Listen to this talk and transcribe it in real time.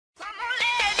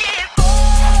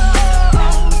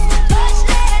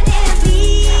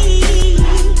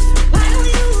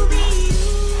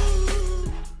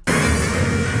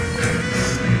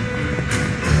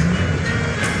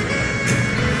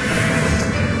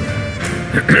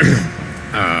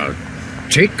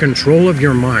Take control of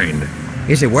your mind.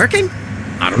 Is it working?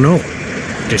 I don't know.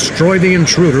 Destroy the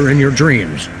intruder in your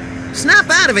dreams. Snap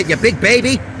out of it, you big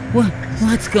baby!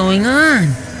 What's going on?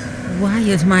 Why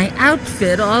is my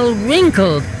outfit all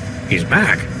wrinkled? He's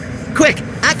back. Quick,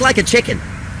 act like a chicken.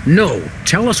 No,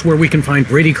 tell us where we can find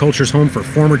Brady Culture's home for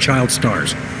former child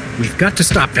stars. We've got to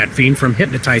stop that fiend from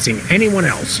hypnotizing anyone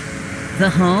else. The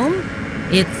home?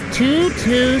 It's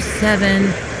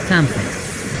 227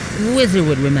 something. Wizard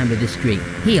would remember the street.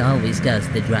 He always does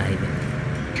the driving.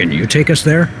 Can you take us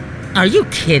there? Are you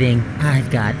kidding? I've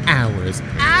got hours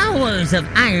of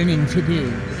ironing to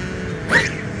do.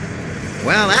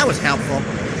 Well, that was helpful.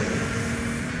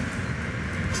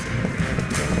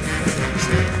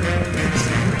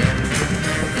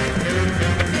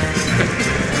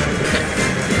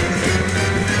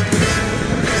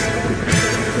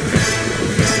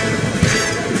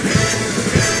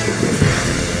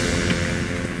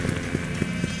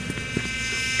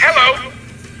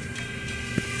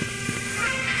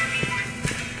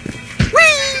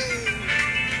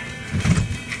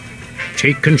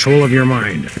 Take control of your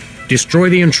mind. Destroy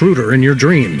the intruder in your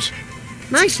dreams.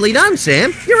 Nicely done,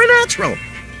 Sam. You're a natural.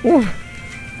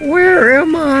 Where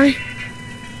am I?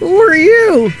 Who are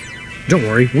you? Don't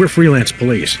worry, we're freelance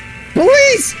police.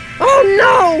 Police! Oh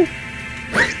no!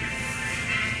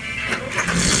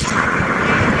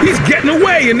 He's getting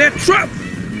away in that truck!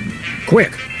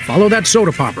 Quick, follow that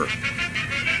soda popper.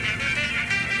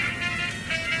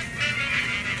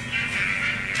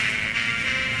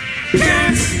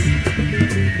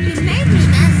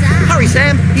 Hurry,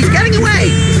 Sam. He's getting away.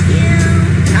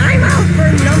 Time out for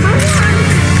number one.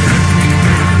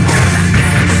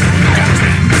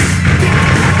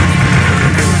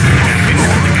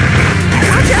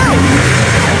 Watch out!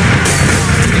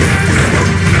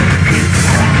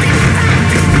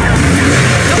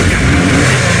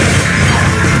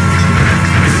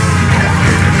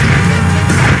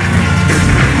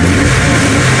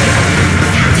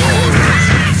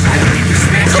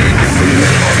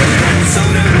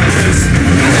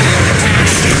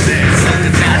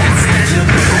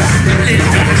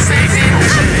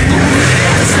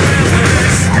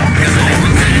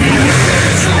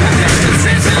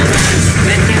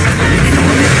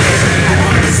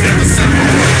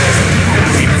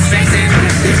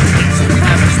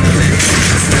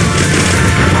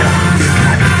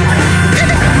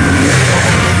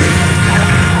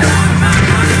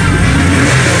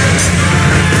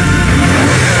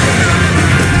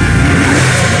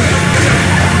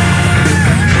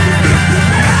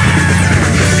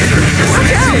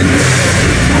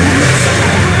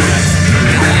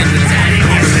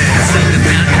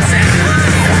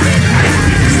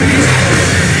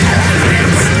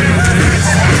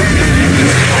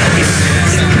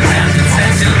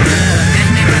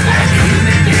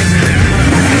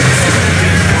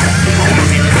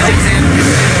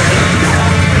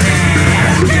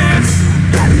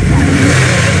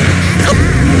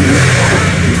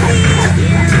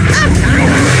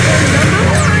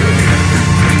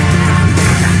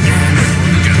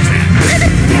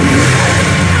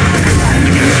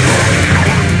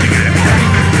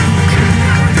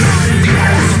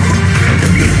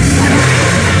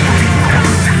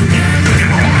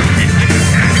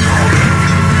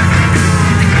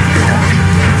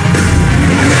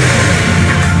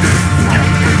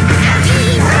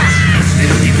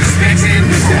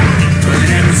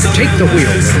 Take the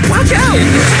wheel. Watch out!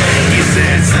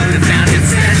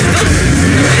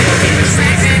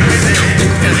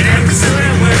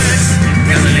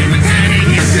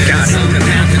 Got it.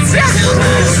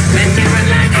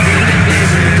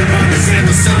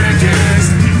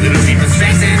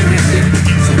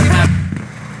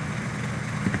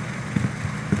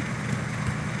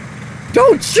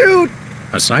 Don't shoot!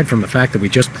 Aside from the fact that we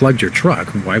just plugged your truck,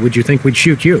 why would you think we'd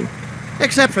shoot you?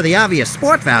 Except for the obvious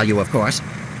sport value, of course.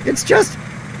 It's just,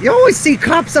 you always see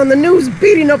cops on the news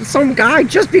beating up some guy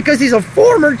just because he's a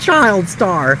former child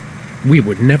star. We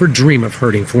would never dream of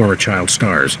hurting former child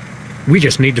stars. We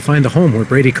just need to find the home where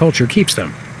Brady Culture keeps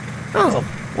them. Oh,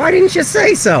 why didn't you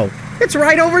say so? It's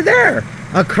right over there,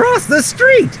 across the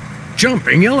street.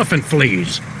 Jumping elephant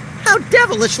fleas. How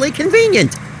devilishly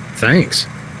convenient. Thanks.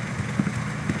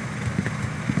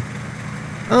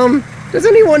 Does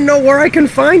anyone know where I can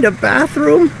find a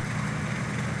bathroom?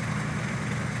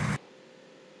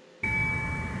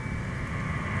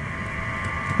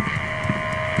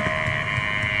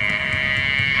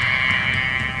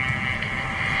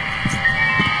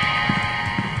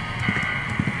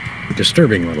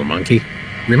 Disturbing little monkey.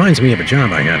 Reminds me of a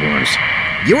job I had once.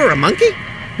 You were a monkey?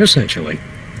 Essentially.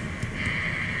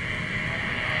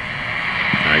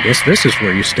 I guess this is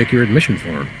where you stick your admission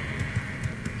form.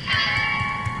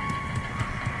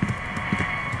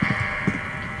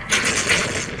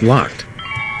 Locked.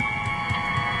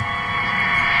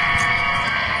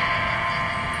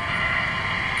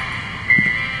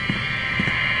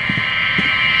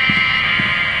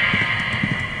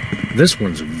 This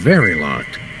one's very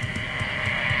locked.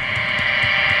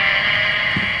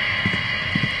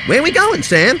 Where we going,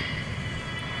 Sam?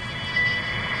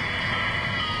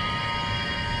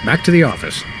 Back to the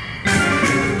office.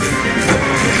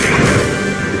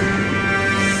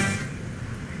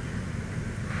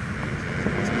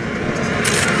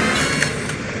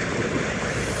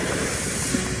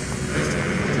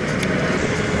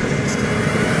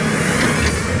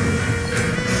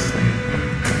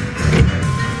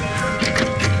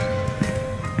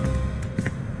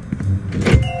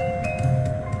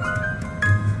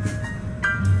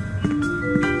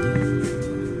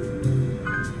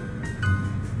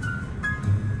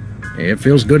 It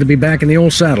feels good to be back in the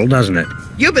old saddle, doesn't it?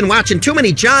 You've been watching too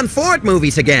many John Ford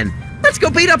movies again. Let's go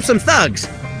beat up some thugs.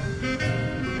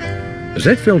 Does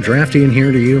that feel drafty in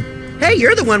here to you? Hey,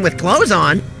 you're the one with clothes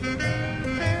on.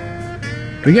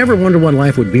 Do you ever wonder what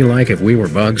life would be like if we were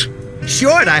bugs?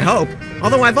 Short, I hope.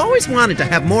 Although I've always wanted to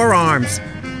have more arms.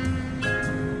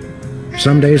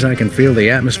 Some days I can feel the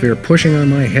atmosphere pushing on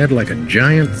my head like a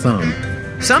giant thumb.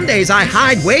 Some days I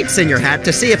hide weights in your hat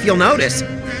to see if you'll notice.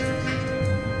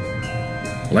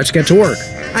 Let's get to work.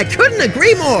 I couldn't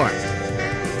agree more.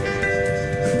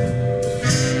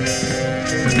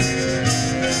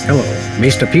 Hello,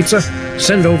 Mr. Pizza.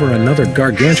 Send over another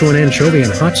gargantuan anchovy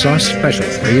and hot sauce special,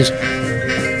 please.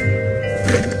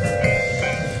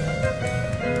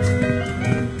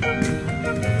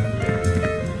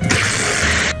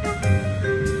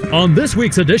 On this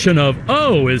week's edition of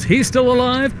Oh, Is He Still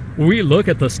Alive?, we look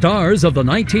at the stars of the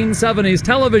 1970s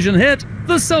television hit,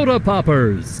 The Soda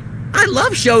Poppers. I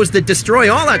love shows that destroy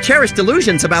all our cherished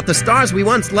illusions about the stars we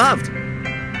once loved.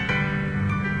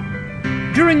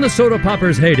 During the Soda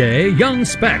Poppers' heyday, young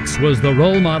Specs was the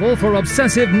role model for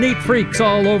obsessive neat freaks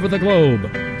all over the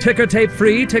globe.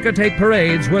 Ticker-tape-free ticker-tape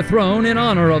parades were thrown in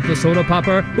honor of the Soda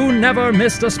Popper, who never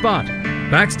missed a spot.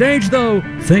 Backstage, though,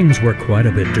 things were quite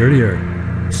a bit dirtier.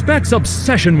 Specs'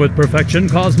 obsession with perfection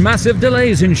caused massive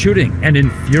delays in shooting and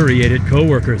infuriated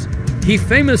co-workers. He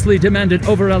famously demanded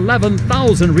over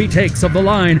 11,000 retakes of the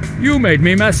line, "You made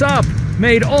me mess up,"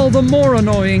 made all the more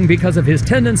annoying because of his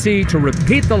tendency to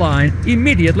repeat the line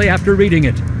immediately after reading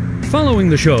it. Following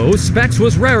the show, Specs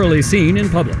was rarely seen in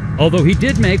public, although he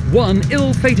did make one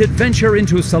ill-fated venture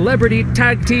into celebrity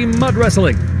tag team mud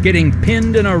wrestling, getting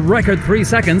pinned in a record 3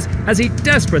 seconds as he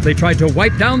desperately tried to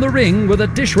wipe down the ring with a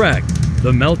dish rag.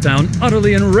 The meltdown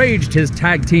utterly enraged his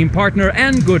tag team partner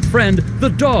and good friend, the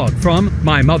Dog from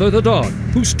My Mother the Dog,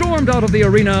 who stormed out of the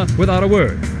arena without a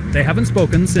word. They haven't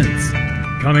spoken since.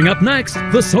 Coming up next,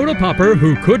 the Soda Popper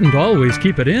who couldn't always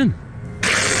keep it in.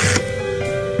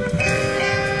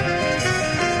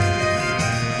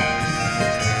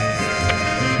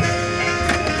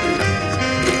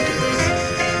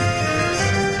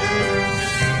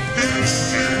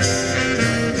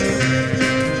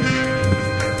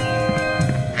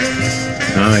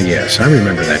 Ah, yes, I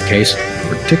remember that case.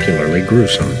 Particularly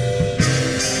gruesome.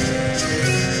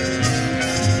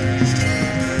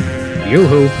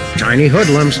 Yoo-hoo, tiny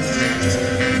hoodlums.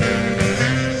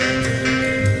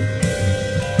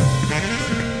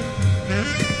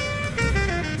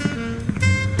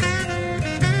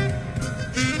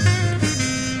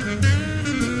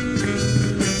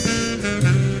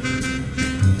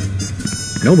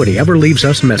 Nobody ever leaves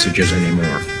us messages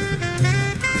anymore.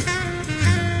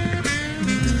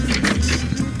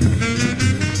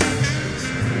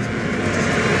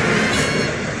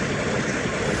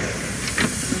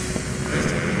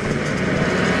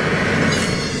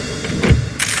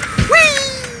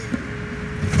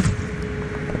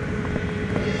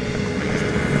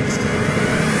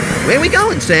 Where we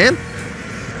going, Sam?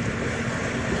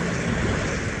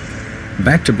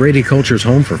 Back to Brady Culture's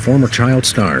home for former child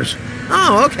stars.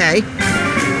 Oh, okay.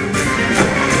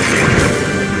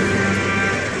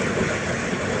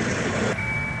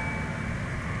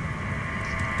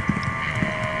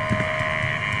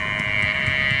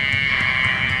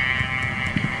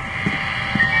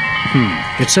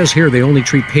 It says here they only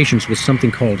treat patients with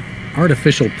something called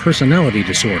artificial personality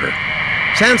disorder.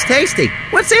 Sounds tasty.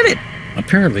 What's in it?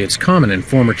 Apparently it's common in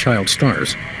former child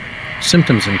stars.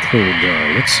 Symptoms include,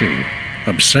 let's see,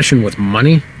 obsession with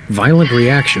money, violent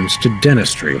reactions to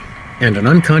dentistry, and an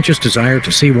unconscious desire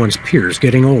to see one's peers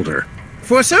getting older.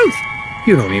 Forsooth.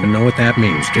 You don't even know what that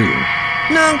means, do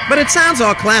you? No, but it sounds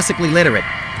all classically literate.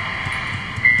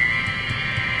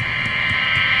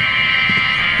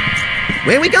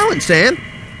 Where we going, Sam?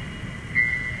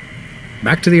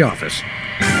 Back to the office.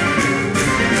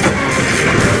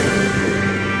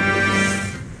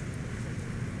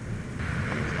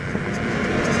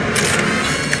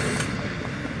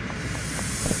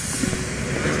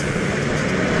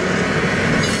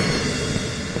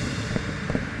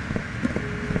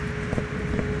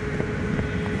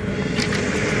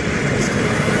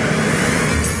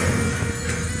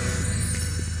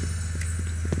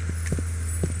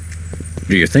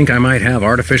 Do you think I might have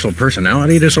artificial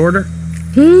personality disorder?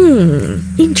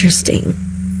 Interesting.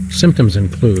 Symptoms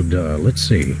include, let's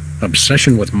see,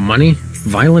 obsession with money,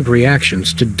 violent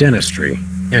reactions to dentistry,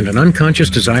 and an unconscious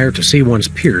desire to see one's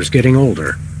peers getting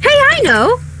older. Hey, I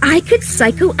know! I could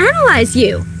psychoanalyze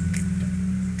you!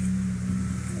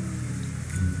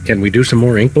 Can we do some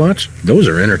more ink blots? Those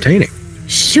are entertaining.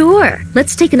 Sure.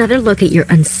 Let's take another look at your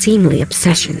unseemly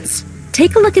obsessions.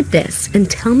 Take a look at this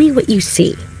and tell me what you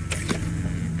see.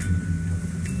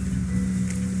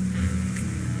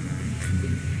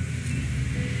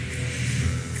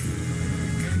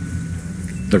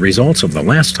 The results of the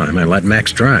last time I let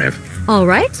Max drive. All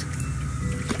right.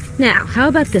 Now, how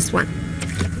about this one?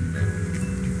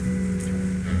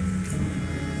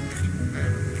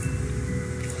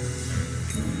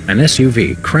 An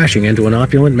SUV crashing into an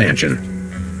opulent mansion.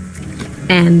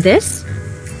 And this?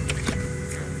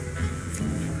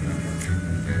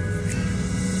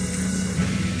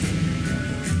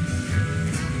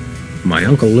 My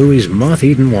Uncle Louie's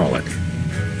moth-eaten wallet.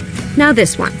 Now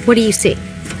this one. What do you see?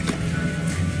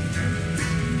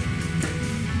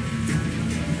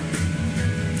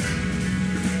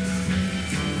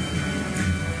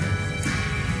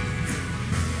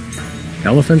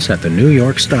 Elephants at the New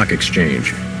York Stock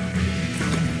Exchange.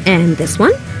 And this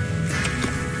one?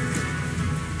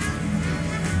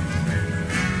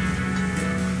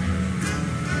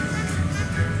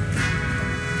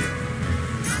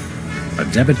 A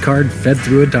debit card fed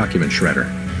through a document shredder.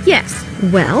 Yes.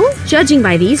 Well, judging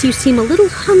by these, you seem a little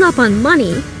hung up on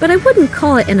money, but I wouldn't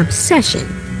call it an obsession.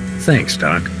 Thanks,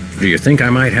 Doc. Do you think I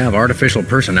might have artificial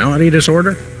personality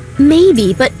disorder?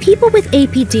 Maybe, but people with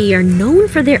APD are known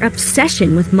for their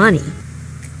obsession with money.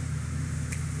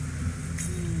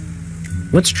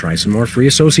 Let's try some more free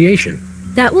association.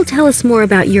 That will tell us more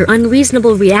about your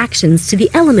unreasonable reactions to the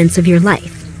elements of your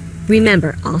life.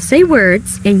 Remember, I'll say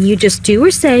words, and you just do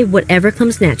or say whatever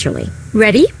comes naturally.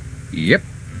 Ready? Yep.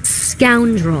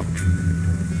 Scoundrel.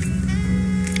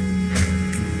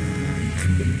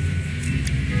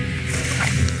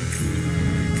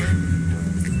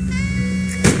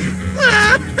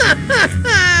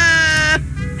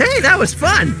 Hey, that was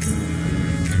fun!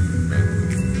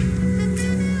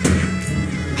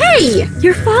 Hey!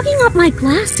 You're fogging up my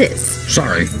glasses.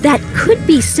 Sorry. That could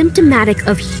be symptomatic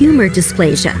of humor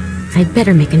dysplasia. I'd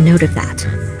better make a note of that.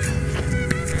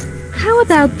 How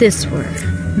about this word?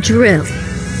 Drill.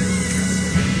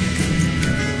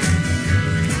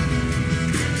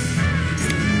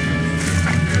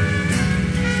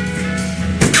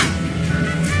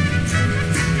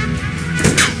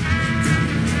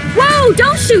 Whoa!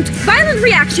 Don't shoot! Violent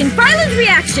reaction! Violent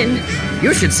reaction!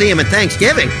 You should see him at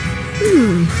Thanksgiving.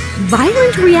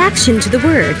 Violent reaction to the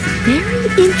word. Very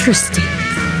interesting.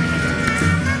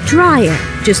 Dryer.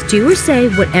 Just do or say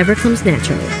whatever comes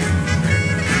naturally.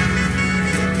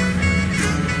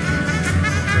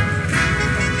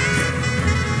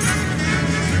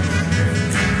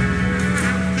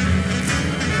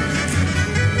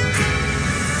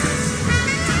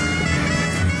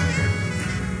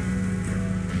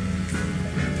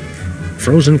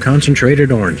 Frozen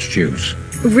concentrated orange juice.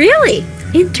 Really?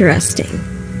 Interesting.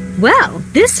 Well,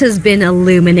 this has been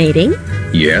illuminating.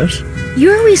 Yes?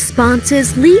 Your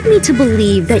responses lead me to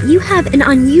believe that you have an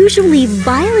unusually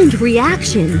violent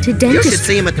reaction to You should dentistry.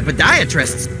 see him at the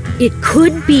podiatrist's. It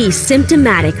could be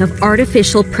symptomatic of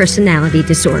artificial personality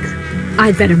disorder.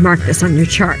 I'd better mark this on your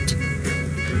chart.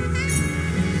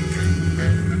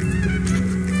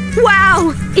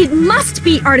 Wow! It must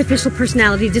be artificial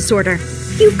personality disorder.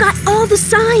 You've got all the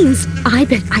signs. I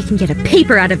bet I can get a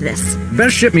paper out of this.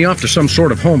 Best ship me off to some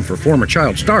sort of home for former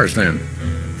child stars, then.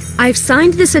 I've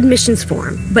signed this admissions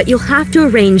form, but you'll have to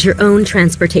arrange your own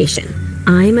transportation.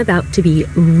 I'm about to be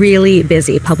really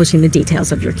busy publishing the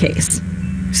details of your case.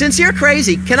 Since you're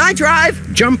crazy, can I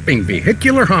drive? Jumping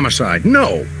vehicular homicide.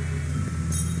 No.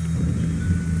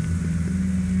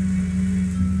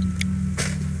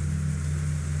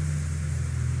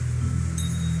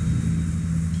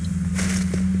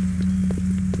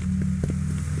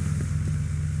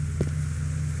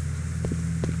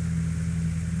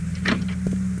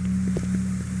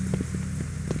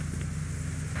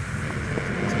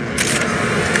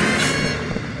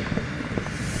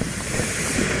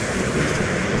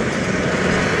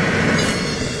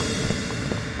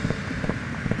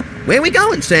 Where we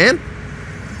going, Sam?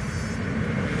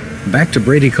 Back to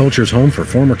Brady Culture's home for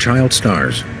former child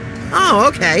stars.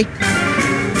 Oh, okay.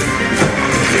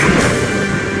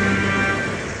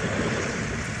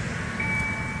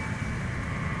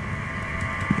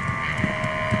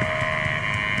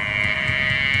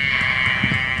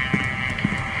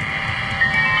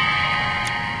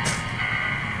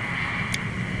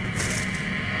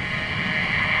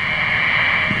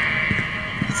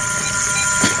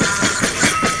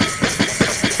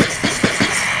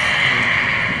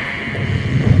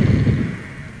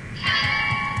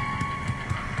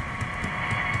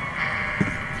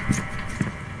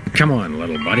 Come on,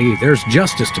 little buddy. There's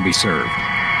justice to be served.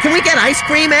 Can we get ice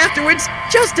cream afterwards?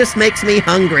 Justice makes me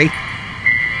hungry.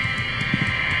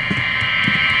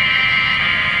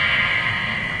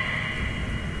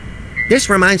 This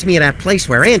reminds me of that place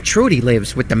where Aunt Trudy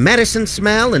lives, with the medicine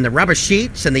smell and the rubber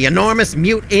sheets and the enormous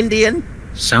mute Indian.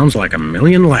 Sounds like a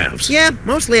million laughs. Yeah,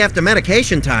 mostly after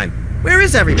medication time. Where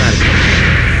is everybody?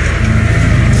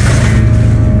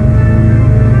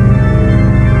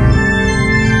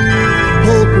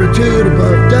 Pulchritude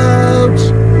above doubts.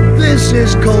 This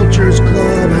is Culture's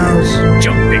Clubhouse.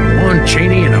 Jumping Lon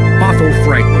Chaney in a Bothell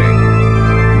fright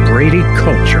wig. Brady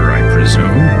Culture, I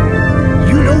presume.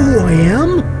 You know who I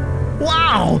am?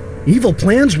 Wow! Evil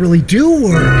plans really do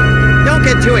work. Don't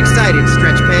get too excited,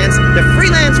 Stretch Pants. The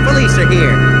freelance police are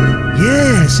here.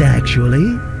 Yes,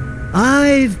 actually.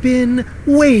 I've been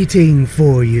waiting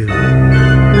for you.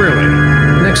 Really?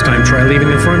 Next time try leaving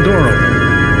the front door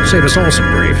open. Save us all some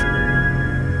grief.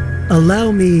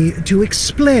 Allow me to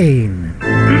explain. Uh-oh,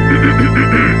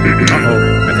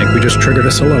 I think we just triggered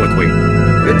a soliloquy.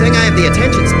 Good thing I have the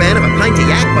attention span of a pint of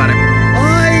yak butter.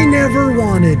 I never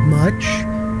wanted much.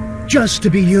 Just to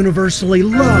be universally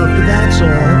loved, that's all.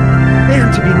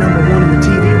 And to be #1 in the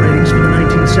TV ratings for the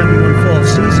 1971 fall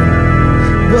season.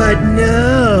 But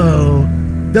no!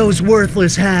 Those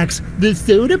worthless hacks, the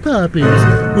soda puppies,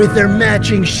 with their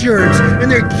matching shirts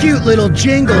and their cute little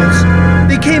jingles,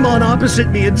 they came on opposite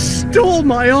me and stole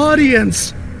my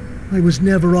audience. I was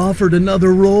never offered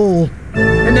another role.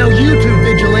 And now you two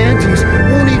vigilantes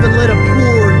won't even let a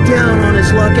poor,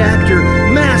 down-on-his-luck actor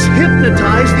mass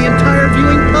hypnotize the entire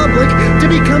viewing public to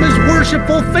become his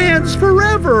worshipful fans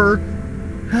forever.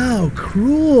 How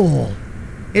cruel.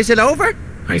 Is it over?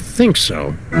 I think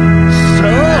so.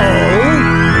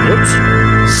 Whoops.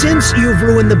 Since you've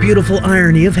ruined the beautiful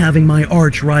irony of having my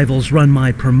arch-rivals run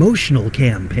my promotional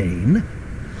campaign,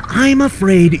 I'm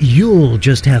afraid you'll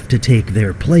just have to take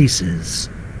their places.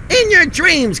 In your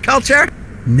dreams, Culture!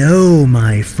 No,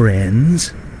 my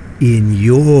friends. In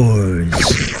yours.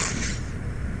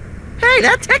 Hey,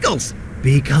 that tickles!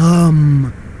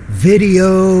 Become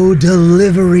Video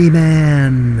Delivery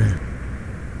Man.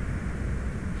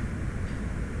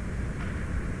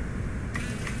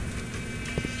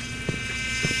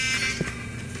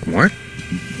 What?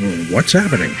 What's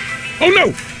happening? Oh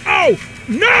no! Oh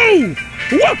no!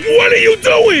 What are you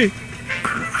doing?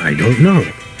 I don't know.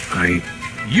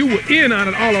 You were in on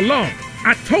it all along.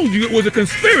 I told you it was a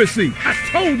conspiracy. I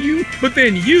told you, but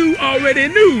then you already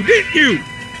knew, didn't you?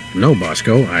 No,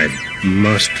 Bosco. I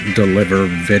must deliver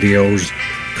videos.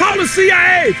 Call the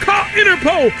CIA! Call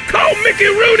Interpol! Call Mickey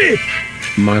Rooney!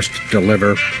 Must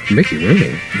deliver Mickey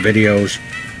Rooney videos.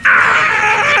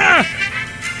 Ah!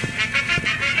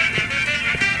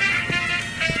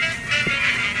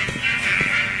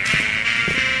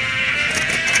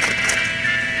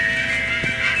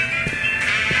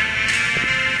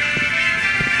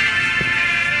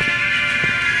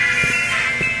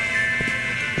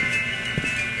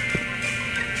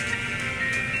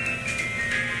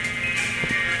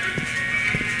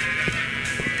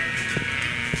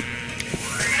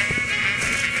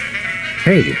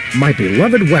 Hey, my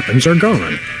beloved weapons are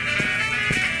gone.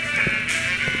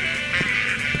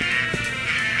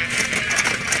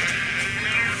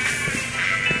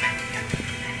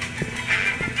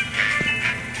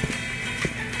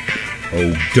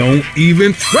 Oh, don't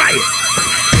even try it!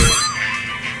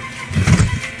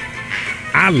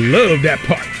 I love that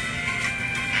part.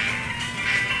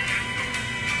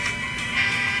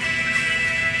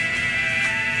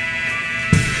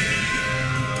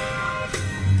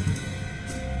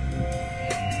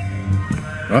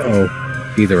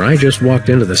 Uh-oh. Either I just walked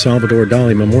into the Salvador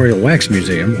Dali Memorial Wax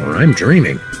Museum, or I'm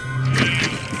dreaming.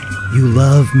 You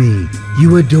love me.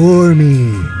 You adore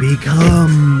me.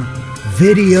 Become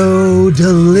Video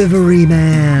Delivery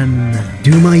Man.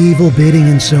 Do my evil bidding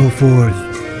and so forth.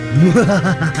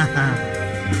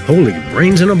 Holy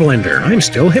brains in a blender. I'm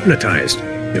still hypnotized.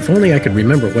 If only I could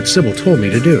remember what Sybil told me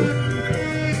to do.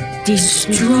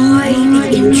 Destroy the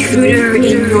intruder in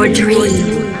your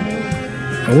dream.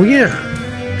 Oh, yeah.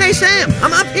 Hey, Sam,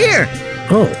 I'm up here.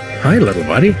 Oh, hi, little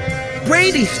buddy.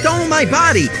 Brady stole my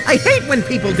body. I hate when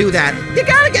people do that. You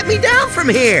gotta get me down from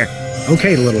here.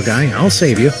 Okay, little guy, I'll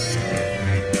save you.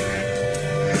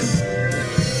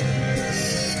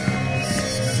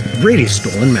 Brady's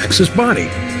stolen Max's body.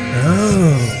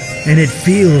 Oh, and it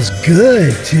feels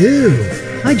good, too.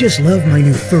 I just love my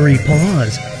new furry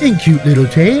paws and cute little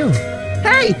tail.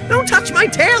 Hey, don't touch my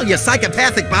tail, you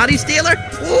psychopathic body stealer.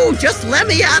 Ooh, just let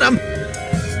me at him.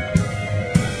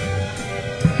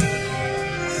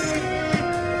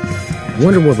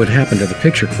 Wonder what would happen to the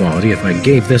picture quality if I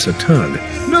gave this a tug.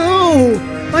 No!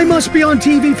 I must be on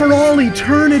TV for all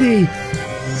eternity.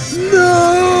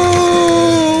 No!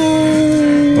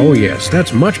 Oh yes,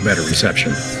 that's much better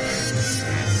reception.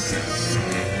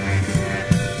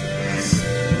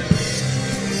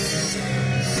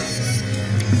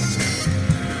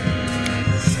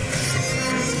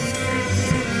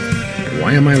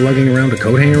 Why am I lugging around a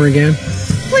coat hanger again?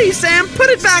 Please, Sam, put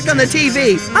it back on the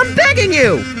TV. I'm begging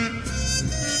you.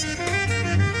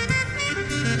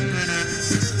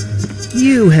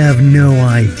 You have no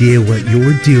idea what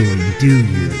you're doing, do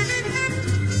you?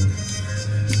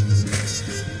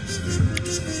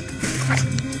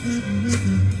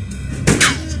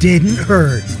 Didn't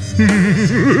hurt.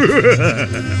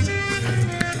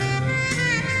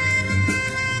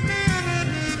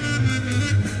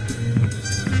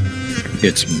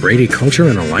 It's Brady culture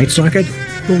in a light socket?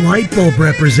 The light bulb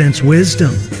represents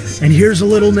wisdom. And here's a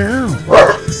little now.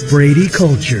 Brady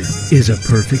culture is a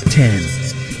perfect 10.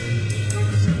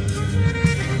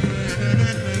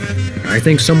 I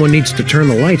think someone needs to turn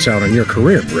the lights out on your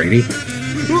career, Brady.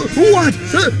 What?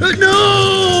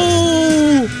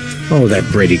 No! Oh, that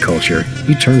Brady culture.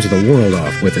 He turns the world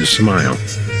off with his smile.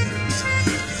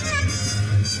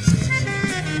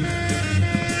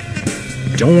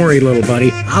 Don't worry, little buddy.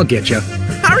 I'll get you.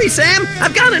 Hurry, Sam.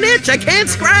 I've got an itch I can't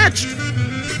scratch.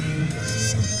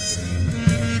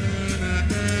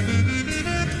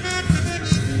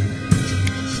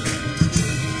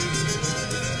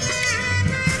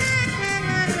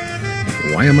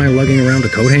 Why am I lugging around a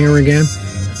coat hanger again?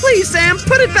 Please, Sam,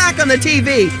 put it back on the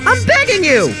TV. I'm begging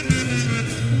you.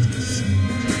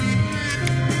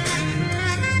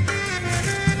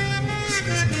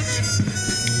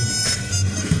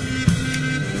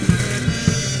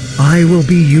 I will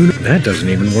be That doesn't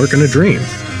even work in a dream.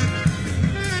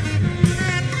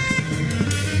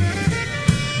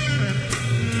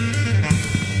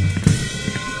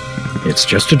 It's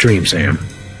just a dream, Sam.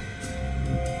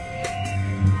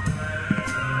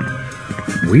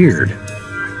 Weird.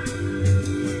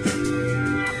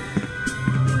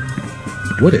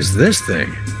 What is this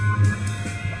thing?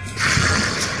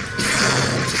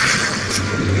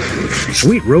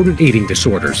 Sweet rodent eating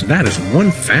disorders. That is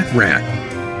one fat rat.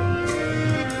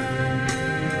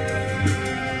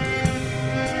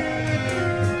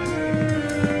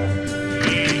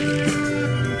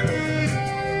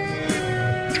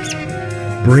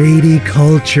 Brady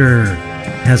culture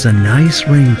has a nice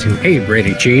ring to it. Hey,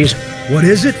 Brady Cheese. What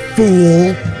is it,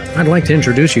 fool? I'd like to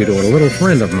introduce you to a little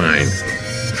friend of mine.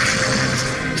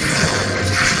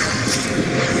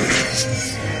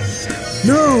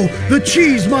 No, the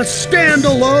cheese must stand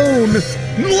alone.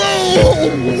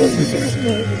 No!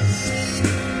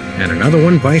 And another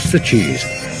one bites the cheese.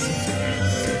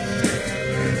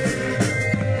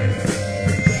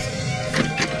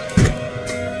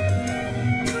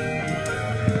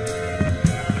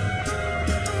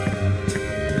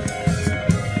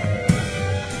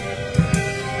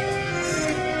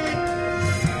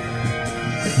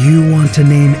 You want to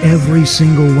name every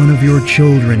single one of your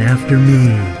children after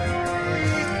me.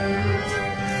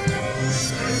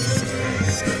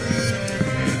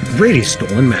 Brady's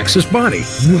stolen Max's body.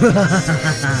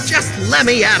 Just let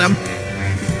me at him.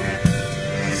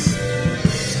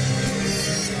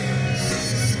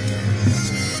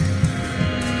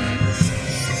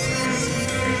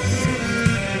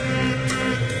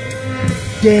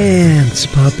 Dance,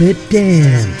 puppet,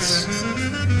 dance.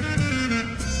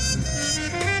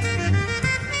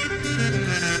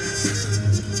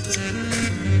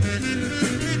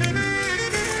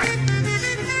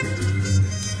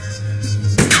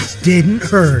 Didn't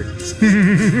hurt.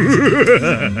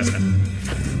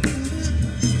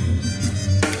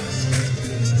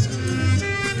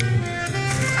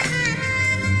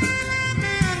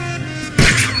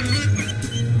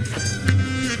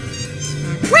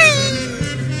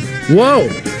 Whoa!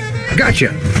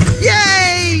 Gotcha!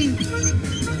 Yay!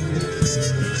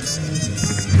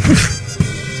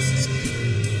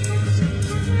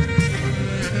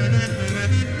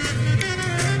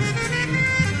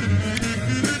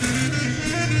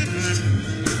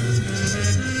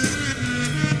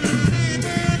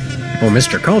 Oh,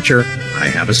 Mr. Culture, I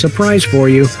have a surprise for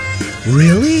you.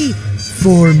 Really?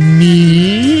 For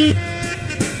me?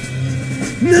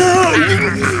 No!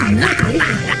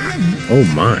 Oh,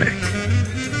 my.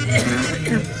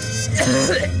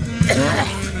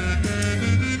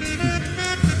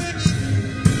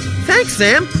 Thanks,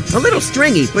 Sam. A little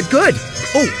stringy, but good.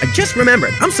 Oh, I just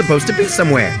remembered. I'm supposed to be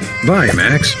somewhere. Bye,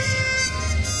 Max.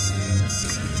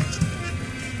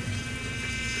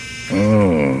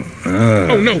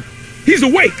 Oh, no. He's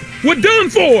awake. We're done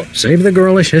for. Save the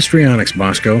girlish histrionics,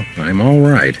 Bosco. I'm all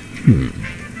right.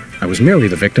 I was merely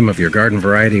the victim of your garden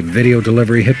variety video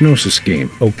delivery hypnosis scheme.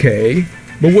 Okay.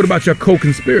 But what about your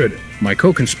co-conspirator? My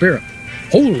co-conspirator.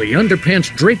 Holy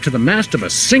underpants draped to the mast of a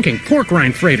sinking pork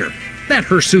rind freighter. That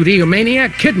hirsute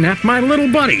eomaniac kidnapped my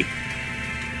little buddy.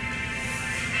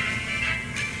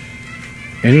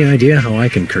 Any idea how I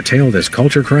can curtail this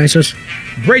culture crisis?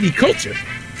 Brady Culture?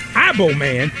 Eyeball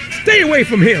man? Stay away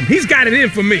from him. He's got it in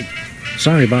for me.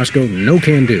 Sorry, Bosco, no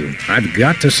can do. I've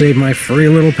got to save my furry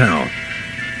little pal.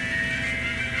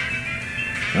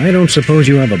 I don't suppose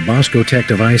you have a Bosco Tech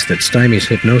device that stymies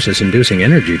hypnosis-inducing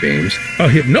energy beams. A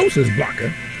hypnosis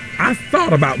blocker? I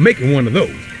thought about making one of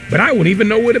those, but I wouldn't even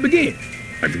know where to begin.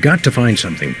 I've got to find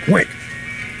something, quick.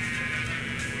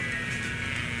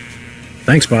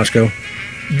 Thanks, Bosco.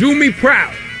 Do me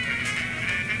proud.